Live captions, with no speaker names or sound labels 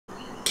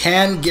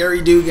Can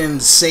Gerry Duggan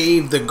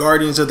save the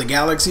Guardians of the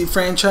Galaxy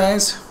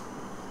franchise?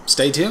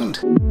 Stay tuned.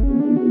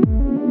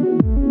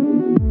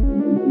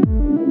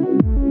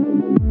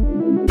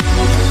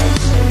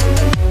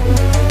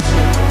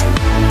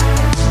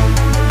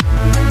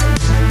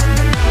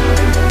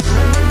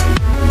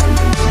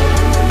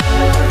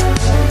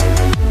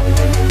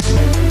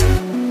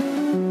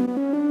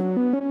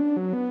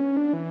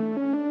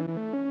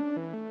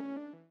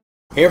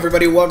 Hey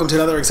everybody, welcome to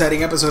another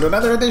exciting episode,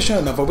 another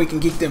edition of A Week in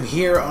Geekdom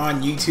here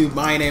on YouTube.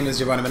 My name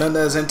is Giovannie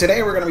Menendez, and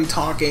today we're going to be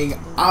talking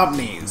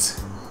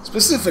Omnis,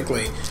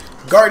 specifically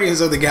Guardians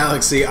of the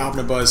Galaxy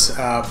Omnibus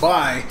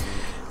by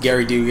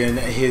Gerry Duggan.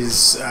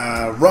 His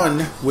run,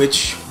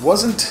 which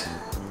wasn't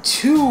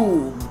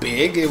too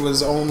big, it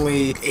was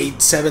only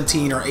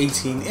 17 or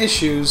 18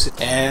 issues,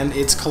 and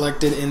it's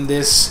collected in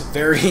this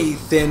very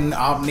thin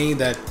Omni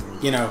that,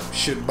 you know,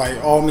 should, by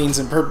all means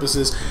and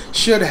purposes,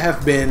 should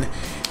have been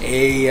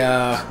a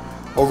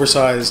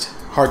oversized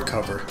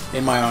hardcover,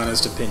 in my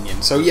honest opinion.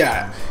 So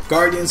yeah,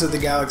 Guardians of the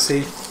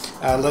Galaxy.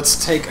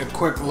 Let's take a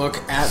quick look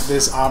at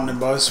this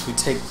omnibus. We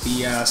take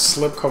the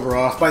slipcover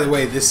off. By the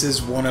way, this is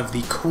one of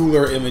the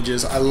cooler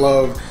images. I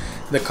love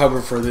the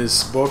cover for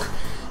this book.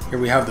 Here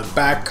we have the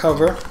back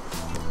cover,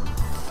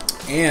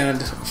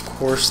 and of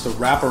course the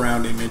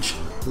wraparound image,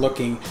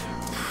 looking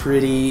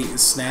pretty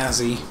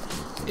snazzy,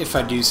 if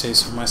I do say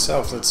so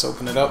myself. Let's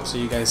open it up so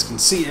you guys can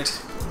see it,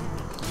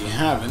 if you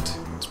haven't.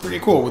 Pretty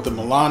cool with the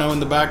Milano in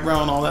the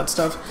background, all that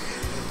stuff.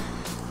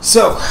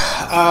 So,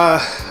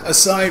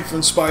 aside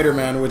from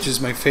Spider-Man, which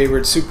is my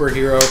favorite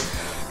superhero,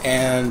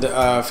 and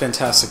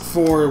Fantastic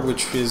Four,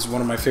 which is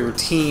one of my favorite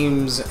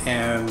teams,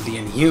 and the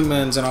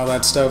Inhumans and all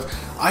that stuff,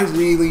 I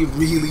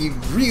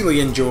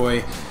really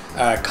enjoy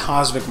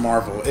Cosmic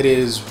Marvel. It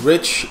is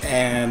rich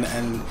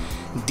and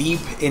deep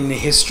in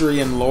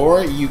history and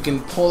lore. You can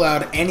pull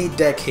out any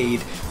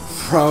decade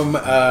from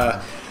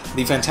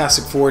the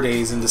Fantastic Four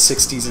days in the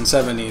 60s and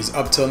 70s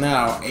up till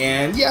now,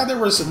 and yeah, there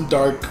were some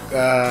dark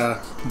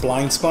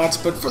blind spots,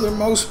 but for the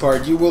most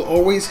part you will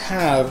always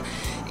have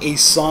a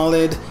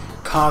solid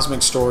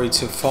cosmic story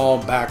to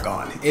fall back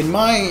on. In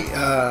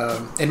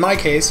my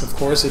case, of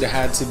course, it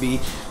had to be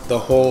the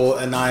whole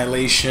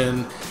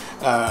Annihilation,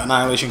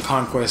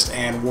 Conquest,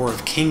 and War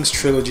of Kings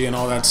trilogy and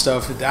all that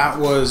stuff. That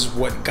was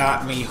what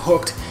got me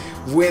hooked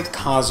with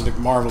Cosmic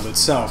Marvel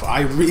itself.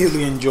 I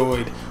really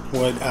enjoyed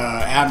what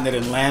Abnett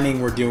and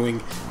Lanning were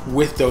doing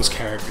with those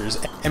characters.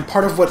 And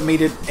part of what made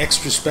it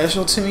extra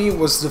special to me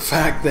was the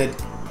fact that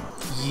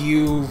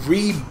you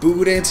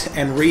rebooted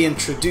and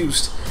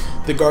reintroduced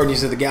the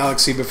Guardians of the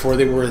Galaxy before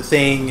they were a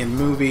thing in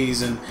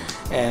movies and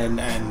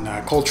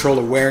cultural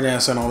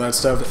awareness and all that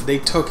stuff. They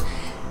took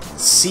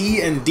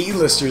C and D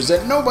listers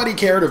that nobody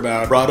cared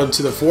about, brought them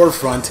to the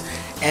forefront,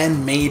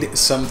 and made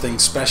something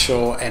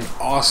special and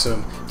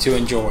awesome to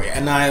enjoy.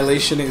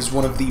 Annihilation is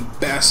one of the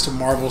best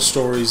Marvel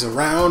stories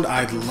around.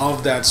 I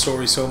love that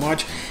story so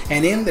much.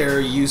 And in there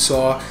you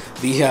saw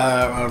the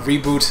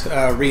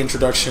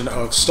reintroduction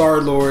of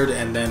Star-Lord,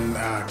 and then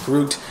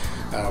Groot,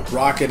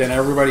 Rocket, and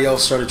everybody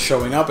else started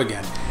showing up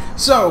again.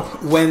 So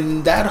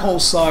when that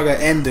whole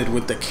saga ended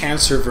with the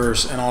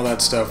Cancerverse and all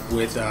that stuff,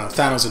 with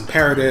Thanos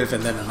Imperative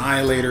and then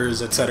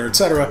Annihilators, etc.,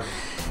 etc.,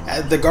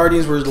 the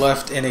Guardians were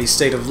left in a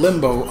state of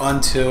limbo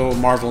until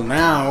Marvel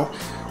Now,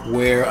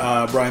 where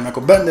Brian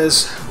Michael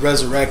Bendis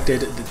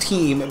resurrected the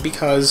team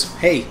because,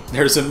 hey,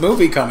 there's a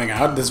movie coming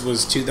out. This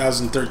was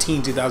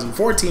 2013,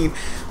 2014.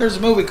 There's a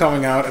movie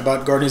coming out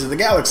about Guardians of the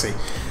Galaxy.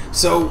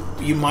 So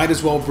you might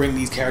as well bring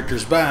these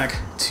characters back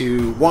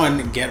to,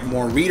 one, get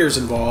more readers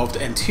involved,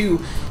 and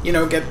two, you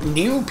know, get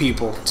new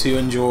people to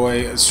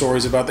enjoy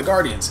stories about the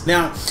Guardians.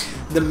 Now,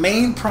 the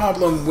main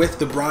problem with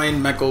the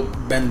Brian Michael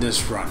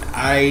Bendis run,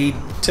 I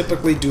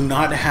typically do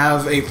not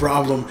have a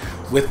problem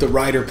with the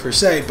writer per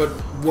se, but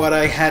what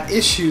I had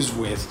issues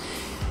with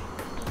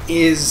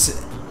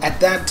is, at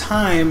that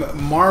time,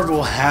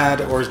 Marvel had,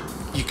 or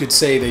you could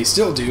say they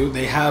still do,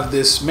 they have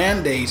this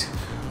mandate.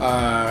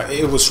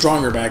 It was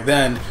stronger back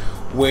then,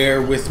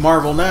 where with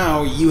Marvel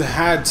Now you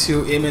had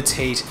to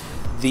imitate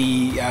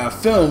the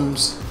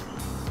films,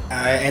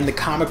 and the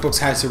comic books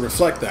had to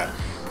reflect that.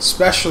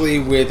 Especially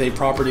with a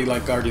property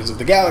like Guardians of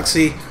the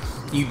Galaxy,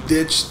 you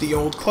ditched the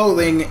old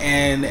clothing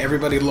and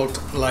everybody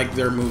looked like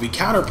their movie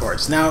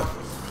counterparts. Now,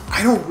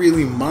 I don't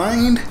really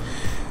mind,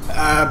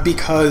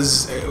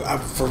 because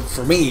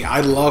for me,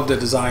 I love the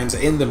designs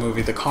in the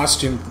movie. The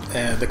costume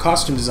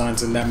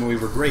designs in that movie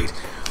were great.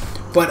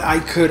 But I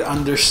could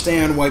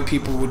understand why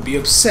people would be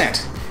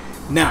upset.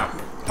 Now,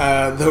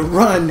 the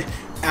run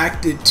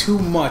acted too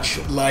much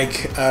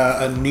like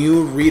a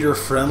new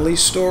reader-friendly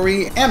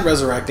story, and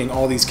resurrecting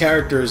all these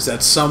characters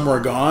that some were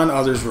gone,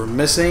 others were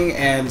missing,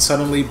 and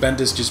suddenly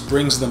Bendis just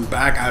brings them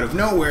back out of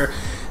nowhere,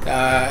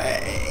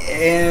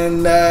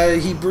 and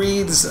he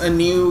breathes a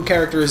new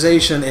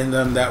characterization in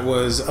them that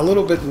was a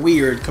little bit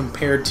weird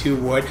compared to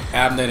what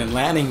Abnett and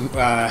Lanning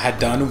had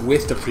done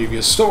with the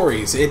previous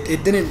stories.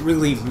 It didn't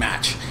really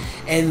match.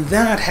 And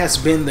that has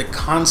been the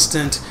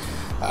constant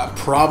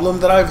problem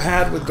that I've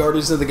had with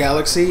Guardians of the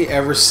Galaxy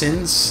ever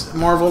since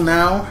Marvel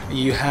Now.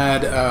 You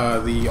had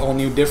the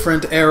all-new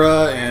different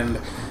era and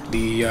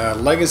the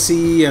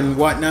legacy and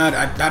whatnot.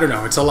 I don't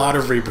know, it's a lot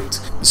of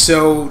reboots.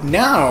 So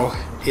now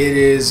it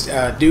is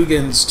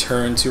Duggan's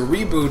turn to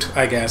reboot,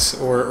 I guess,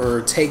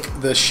 or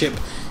take the ship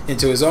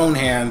into his own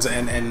hands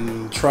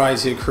and try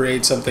to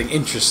create something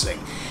interesting.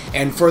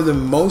 And for the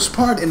most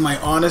part, in my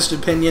honest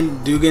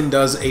opinion, Duggan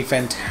does a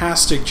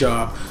fantastic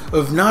job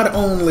of not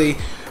only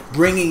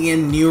bringing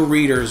in new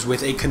readers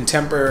with a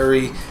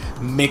contemporary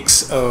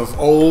mix of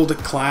old,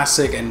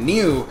 classic, and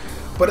new,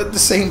 but at the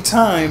same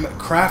time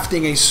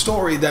crafting a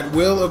story that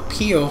will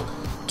appeal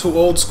to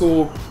old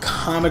school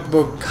comic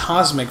book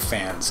cosmic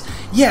fans.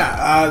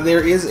 Yeah,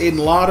 there is a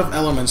lot of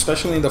elements,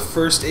 especially in the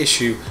first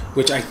issue,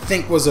 which I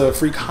think was a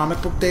free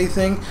comic book day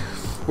thing,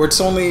 where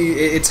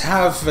it's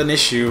half an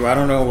issue. I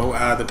don't know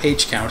the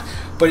page count,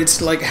 but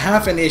it's like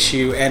half an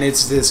issue, and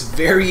it's this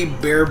very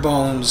bare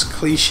bones,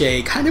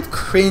 cliche, kind of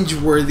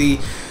cringe-worthy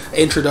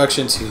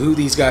introduction to who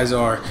these guys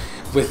are,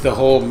 with the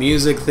whole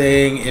music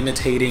thing,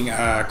 imitating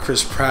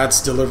Chris Pratt's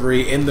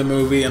delivery in the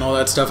movie and all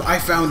that stuff. I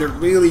found it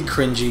really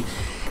cringy,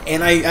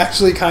 and I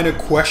actually kind of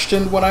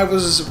questioned what I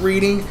was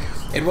reading.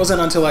 It wasn't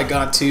until I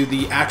got to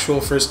the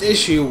actual first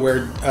issue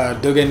where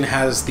Duggan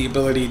has the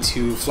ability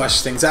to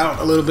flesh things out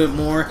a little bit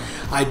more.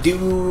 I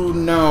do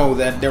know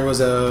that there was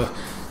a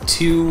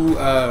two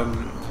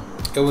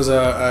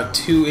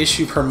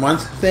issue per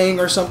month thing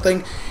or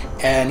something,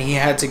 and he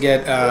had to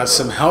get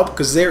some help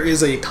because there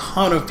is a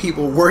ton of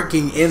people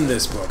working in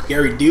this book.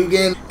 Gerry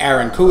Duggan,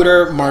 Aaron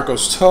Kuder,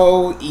 Marcos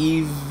Toe,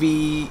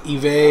 Yves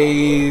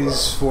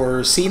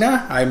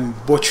Forcina. I'm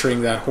butchering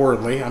that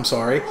horribly, I'm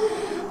sorry.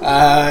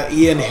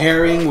 Ian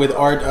Herring with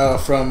art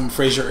from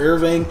Fraser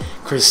Irving,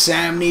 Chris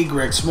Samney,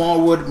 Greg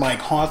Smallwood, Mike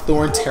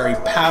Hawthorne, Terry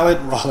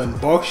Pallett, Roland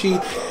Bosch,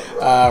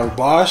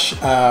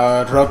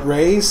 Rod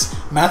Reyes,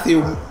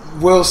 Matthew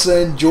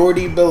Wilson,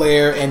 Jordi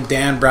Belair, and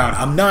Dan Brown.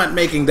 I'm not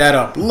making that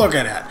up. Look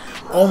at that.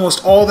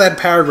 Almost all that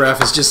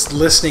paragraph is just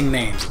listing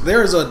names.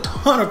 There's a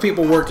ton of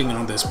people working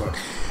on this book.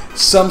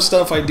 Some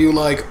stuff I do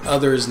like,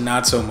 others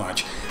not so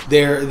much.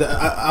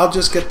 I'll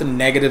just get the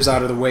negatives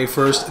out of the way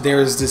first.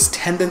 There's this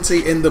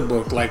tendency in the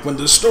book, like when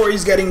the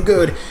story's getting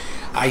good,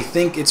 I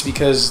think it's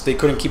because they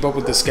couldn't keep up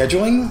with the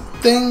scheduling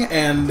thing,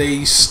 and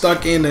they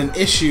stuck in an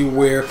issue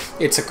where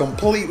it's a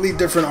completely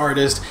different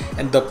artist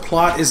and the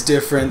plot is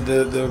different,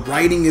 the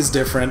writing is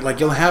different. Like,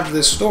 you'll have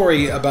this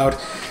story about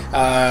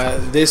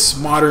this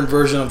modern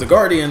version of the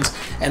Guardians,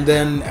 and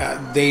then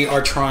they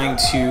are trying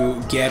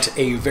to get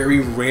a very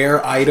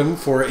rare item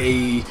for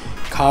a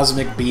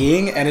cosmic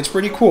being, and it's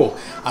pretty cool.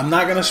 I'm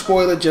not going to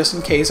spoil it just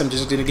in case. I'm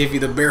just going to give you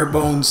the bare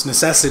bones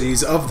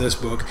necessities of this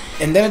book.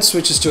 And then it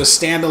switches to a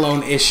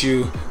standalone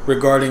issue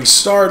regarding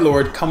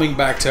Star-Lord coming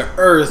back to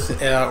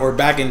Earth or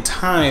back in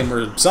time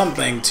or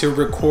something to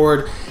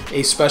record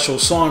a special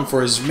song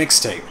for his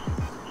mixtape.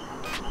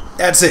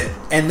 That's it.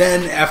 And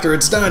then after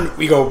it's done,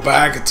 we go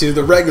back to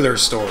the regular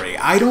story.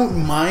 I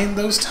don't mind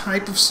those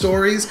type of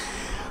stories,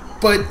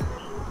 but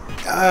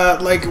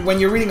like when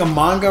you're reading a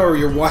manga or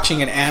you're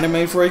watching an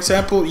anime, for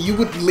example, you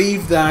would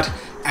leave that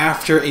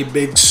after a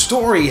big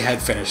story had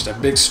finished, a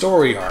big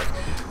story arc.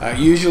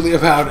 Usually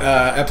about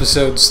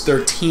episodes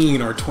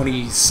 13 or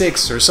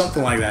 26 or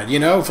something like that. You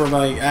know, for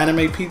my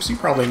anime peeps, you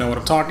probably know what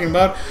I'm talking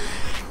about.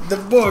 The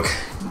book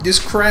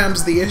just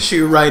crams the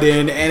issue right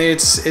in, and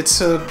it's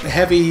a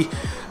heavy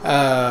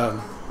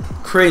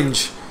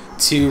cringe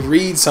to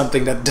read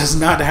something that does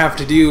not have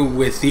to do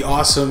with the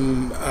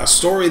awesome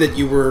story that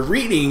you were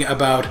reading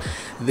about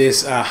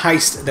this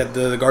heist that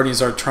the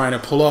Guardians are trying to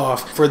pull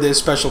off for this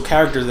special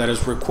character that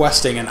is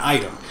requesting an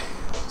item.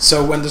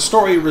 So when the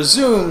story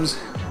resumes,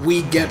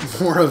 we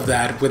get more of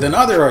that with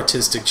another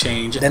artistic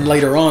change. Then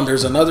later on,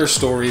 there's another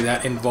story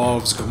that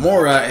involves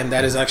Gamora, and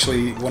that is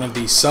actually one of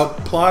the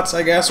subplots,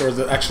 I guess,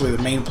 or actually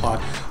the main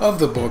plot of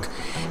the book,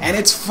 and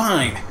it's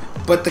fine.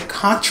 But the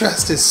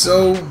contrast is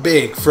so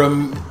big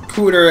from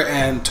Cooter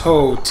and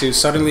Toe to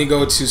suddenly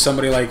go to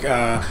somebody like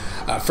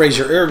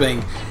Fraser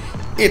Irving.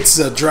 It's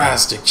a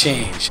drastic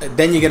change.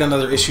 Then you get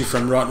another issue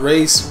from Rod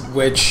Reyes,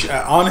 which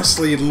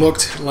honestly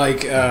looked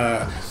like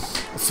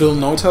Phil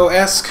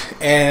Noto-esque,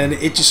 and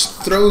it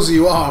just throws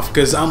you off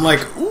because I'm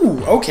like,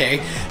 ooh,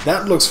 okay,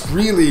 that looks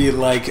really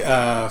like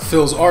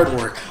Phil's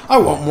artwork. I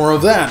want more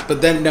of that.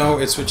 But then no,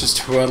 it switches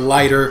to a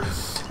lighter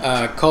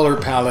color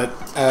palette,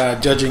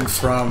 judging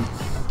from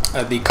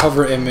the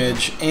cover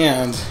image,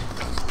 and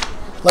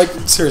like,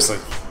 seriously,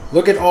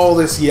 look at all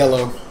this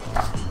yellow.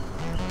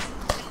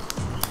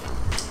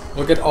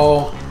 Look at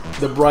all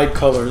the bright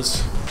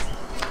colors.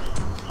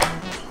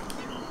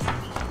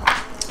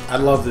 I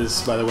love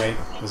this, by the way.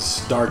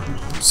 This dark,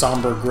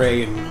 somber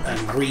gray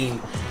and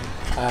green.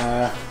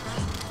 Yeah,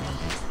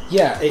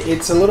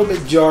 it's a little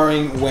bit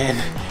jarring when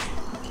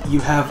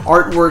you have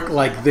artwork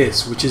like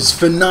this, which is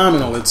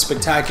phenomenal. It's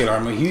spectacular.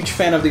 I'm a huge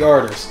fan of the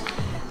artist.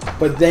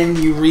 But then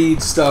you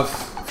read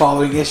stuff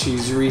following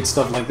issues, you read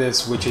stuff like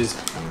this, which is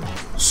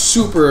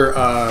super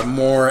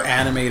more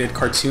animated,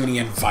 cartoony,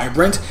 and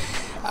vibrant.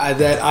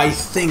 that I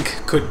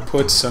think could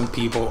put some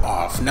people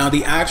off. Now,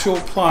 the actual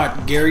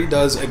plot, Gerry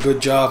does a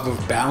good job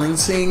of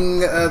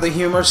balancing the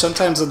humor.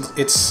 Sometimes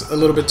it's a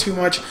little bit too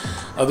much,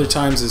 other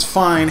times it's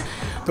fine,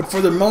 but for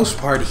the most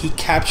part, he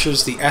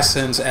captures the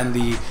essence and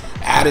the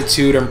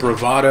attitude and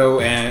bravado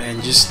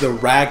and just the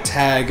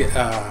ragtag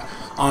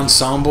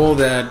ensemble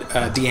that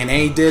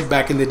DNA did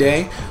back in the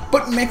day,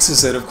 but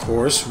mixes it, of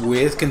course,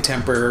 with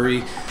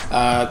contemporary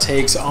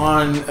takes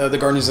on the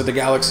Guardians of the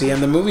Galaxy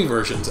and the movie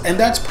versions, and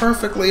that's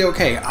perfectly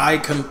okay. I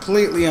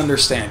completely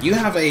understand. You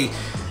have a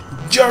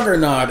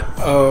juggernaut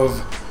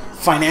of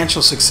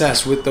financial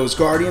success with those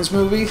Guardians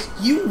movies.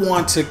 You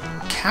want to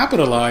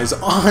capitalize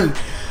on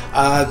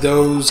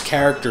those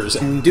characters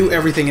and do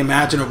everything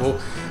imaginable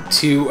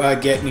to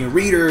get new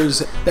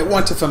readers that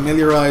want to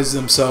familiarize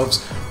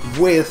themselves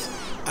with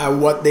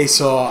what they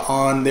saw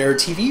on their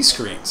TV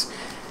screens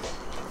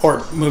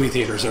or movie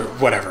theaters or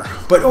whatever.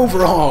 But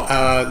overall,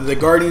 the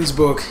Guardians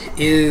book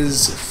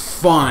is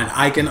fun.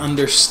 I can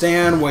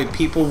understand why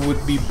people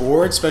would be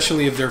bored,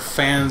 especially if they're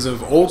fans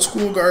of old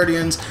school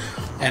Guardians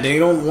and they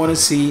don't want to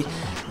see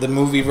the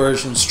movie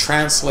versions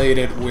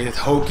translated with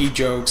hokey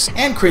jokes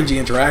and cringy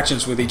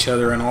interactions with each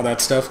other and all that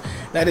stuff.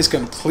 That is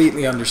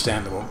completely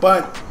understandable.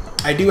 But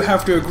I do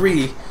have to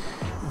agree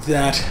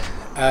that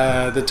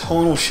the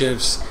tonal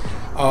shifts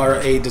are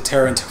a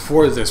deterrent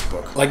for this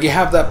book. Like, you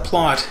have that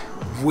plot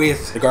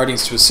with the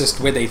Guardians to assist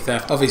with a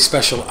theft of a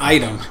special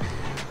item,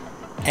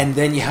 and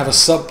then you have a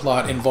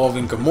subplot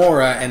involving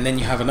Gamora, and then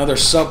you have another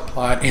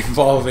subplot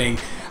involving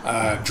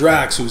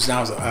Drax, who's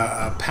now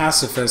a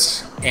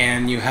pacifist,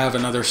 and you have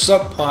another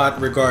subplot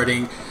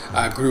regarding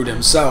Groot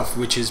himself,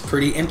 which is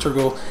pretty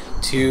integral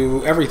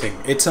to everything.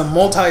 It's a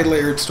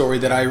multi-layered story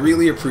that I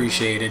really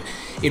appreciated.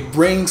 It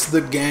brings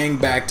the gang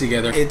back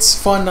together.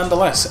 It's fun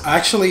nonetheless.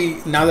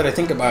 Actually, now that I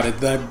think about it,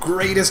 the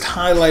greatest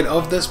highlight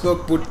of this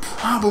book would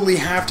probably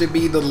have to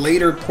be the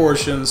later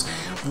portions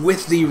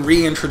with the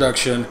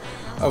reintroduction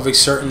of a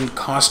certain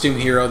costume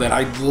hero that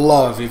I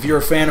love. If you're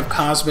a fan of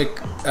cosmic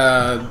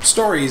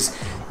stories,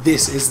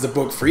 this is the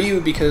book for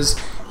you, because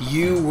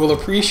you will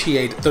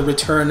appreciate the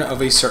return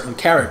of a certain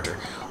character.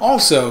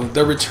 Also,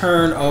 the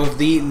return of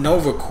the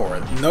Nova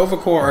Corps. Nova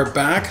Corps are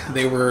back.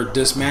 They were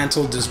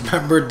dismantled,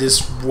 dismembered,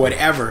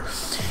 whatever.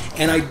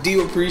 And I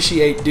do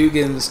appreciate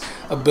Duggan's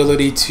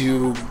ability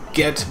to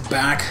get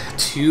back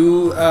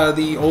to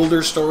the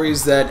older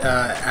stories that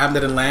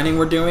Abnett and Lanning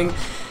were doing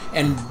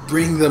and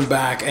bring them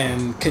back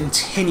and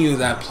continue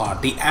that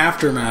plot. The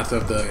aftermath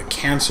of the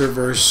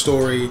Cancerverse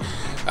story,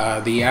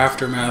 the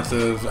aftermath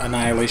of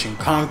Annihilation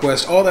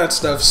Conquest, all that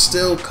stuff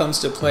still comes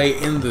to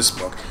play in this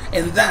book.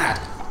 And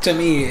that, to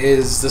me,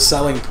 is the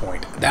selling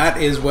point. That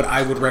is what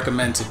I would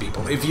recommend to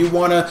people. If you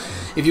want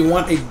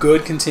a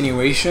good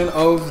continuation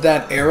of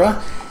that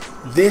era,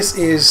 this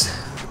is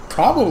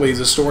probably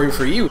the story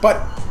for you. But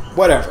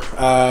whatever.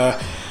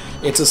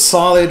 It's a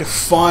solid,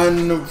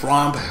 fun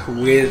romp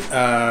with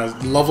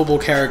lovable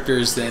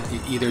characters that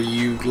either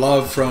you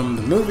love from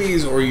the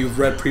movies or you've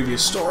read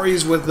previous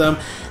stories with them.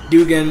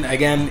 Duggan,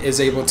 again, is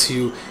able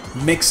to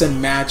mix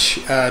and match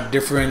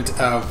different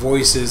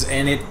voices,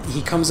 and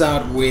he comes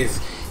out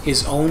with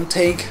his own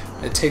take.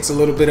 It takes a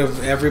little bit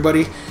of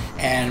everybody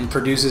and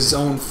produces his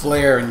own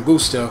flair and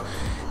gusto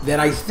that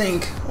I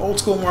think old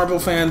school Marvel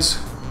fans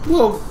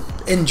will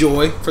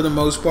enjoy for the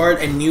most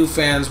part, and new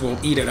fans will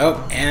eat it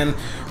up and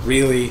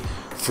really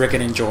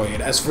freaking enjoy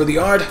it. As for the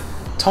art,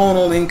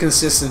 tonal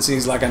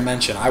inconsistencies, like I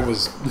mentioned, I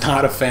was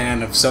not a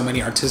fan of so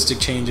many artistic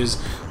changes,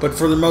 but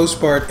for the most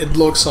part, it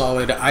looks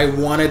solid. I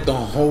wanted the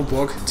whole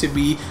book to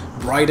be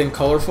bright and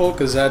colorful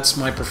because that's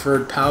my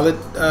preferred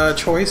palette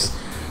choice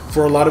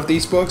for a lot of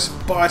these books,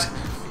 but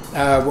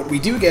what we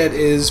do get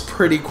is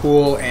pretty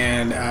cool,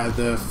 and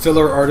the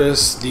filler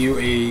artists do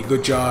a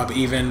good job,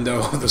 even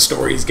though the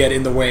stories get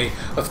in the way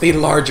of the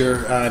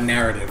larger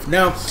narrative.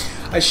 Now,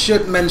 I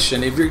should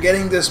mention, if you're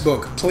getting this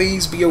book,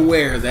 please be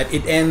aware that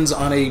it ends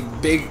on a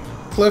big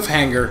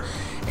cliffhanger,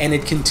 and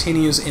it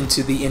continues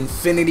into the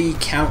Infinity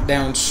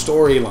Countdown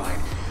storyline.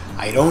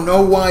 I don't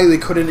know why they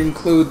couldn't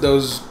include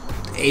those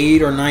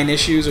 8 or 9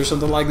 issues or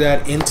something like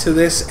that into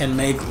this and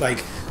make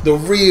like the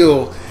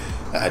real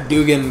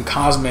Duggan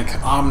Cosmic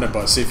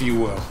Omnibus, if you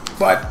will.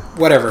 But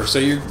whatever. So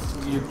you're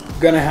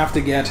gonna have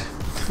to get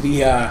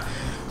the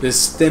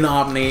this Thin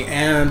Omni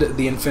and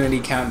the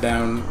Infinity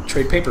Countdown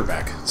trade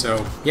paperback.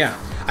 So yeah,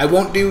 I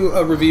won't do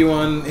a review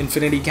on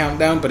Infinity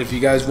Countdown, but if you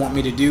guys want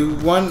me to do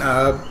one,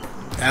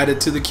 add it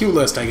to the queue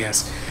list, I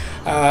guess.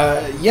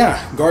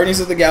 Yeah, Guardians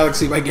of the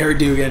Galaxy by Gerry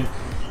Duggan,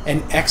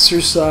 an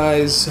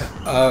exercise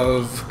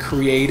of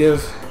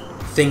creative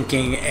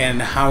thinking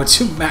and how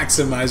to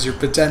maximize your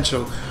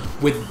potential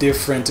with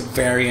different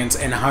variants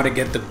and how to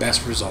get the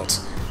best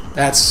results.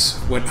 That's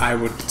what I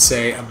would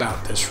say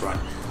about this run.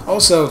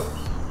 Also,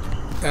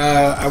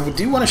 I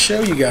do want to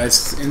show you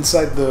guys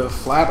inside the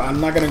flap. I'm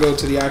not going to go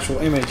to the actual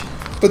image,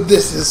 but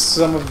this is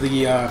some of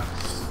the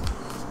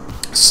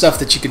stuff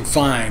that you can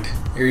find.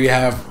 Here you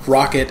have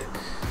Rocket,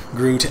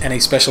 Groot, and a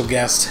special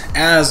guest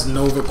as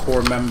Nova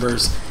Corps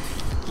members.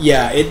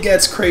 Yeah, it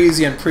gets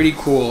crazy and pretty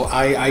cool.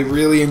 I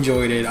really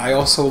enjoyed it. I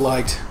also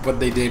liked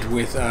what they did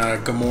with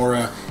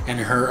Gamora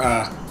and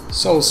her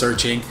soul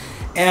searching,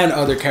 and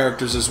other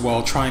characters as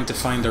well, trying to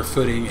find their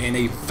footing in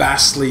a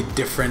vastly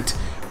different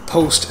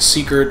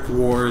post-Secret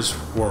Wars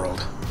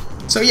world.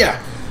 So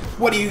yeah,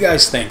 what do you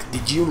guys think?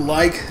 Did you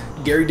like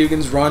Gerry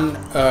Duggan's run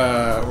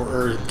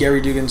or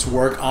Gerry Duggan's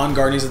work on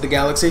Guardians of the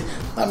Galaxy?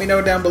 Let me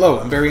know down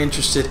below. I'm very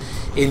interested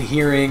in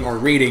hearing or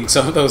reading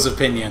some of those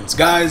opinions.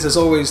 Guys, as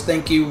always,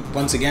 thank you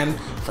once again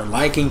for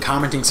liking,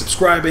 commenting,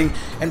 subscribing,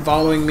 and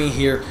following me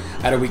here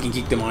at A Week in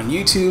Geekdom on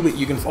YouTube.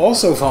 You can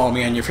also follow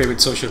me on your favorite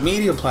social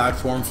media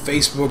platform,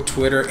 Facebook,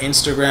 Twitter,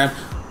 Instagram,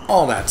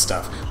 all that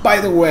stuff. By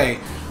the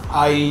way,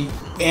 I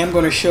am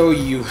going to show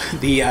you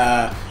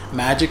the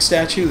magic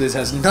statue. This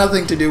has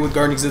nothing to do with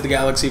Guardians of the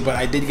Galaxy, but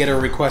I did get a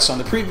request on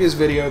the previous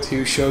video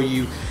to show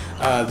you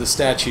the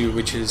statue,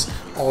 which is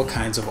all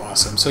kinds of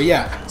awesome. So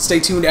yeah, stay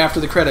tuned after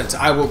the credits.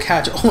 I will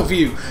catch all of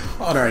you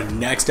on our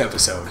next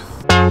episode.